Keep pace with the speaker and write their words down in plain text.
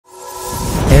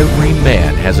Every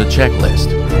man has a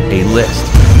checklist, a list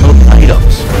of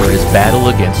items for his battle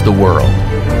against the world.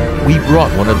 We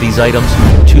brought one of these items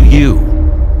to you.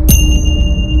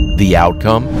 The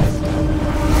outcome?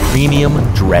 Premium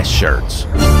dress shirts.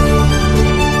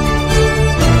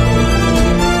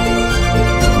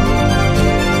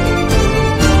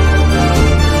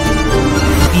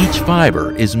 Each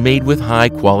fiber is made with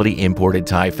high-quality imported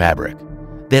Thai fabric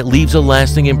that leaves a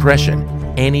lasting impression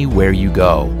anywhere you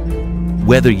go.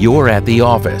 Whether you're at the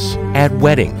office, at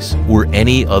weddings, or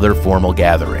any other formal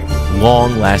gathering,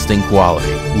 long-lasting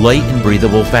quality, light and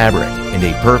breathable fabric, and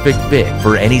a perfect fit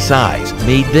for any size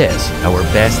made this our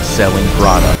best-selling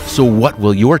product. So what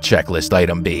will your checklist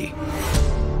item be?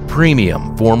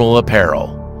 Premium formal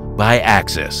apparel by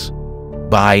Axis.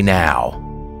 Buy now.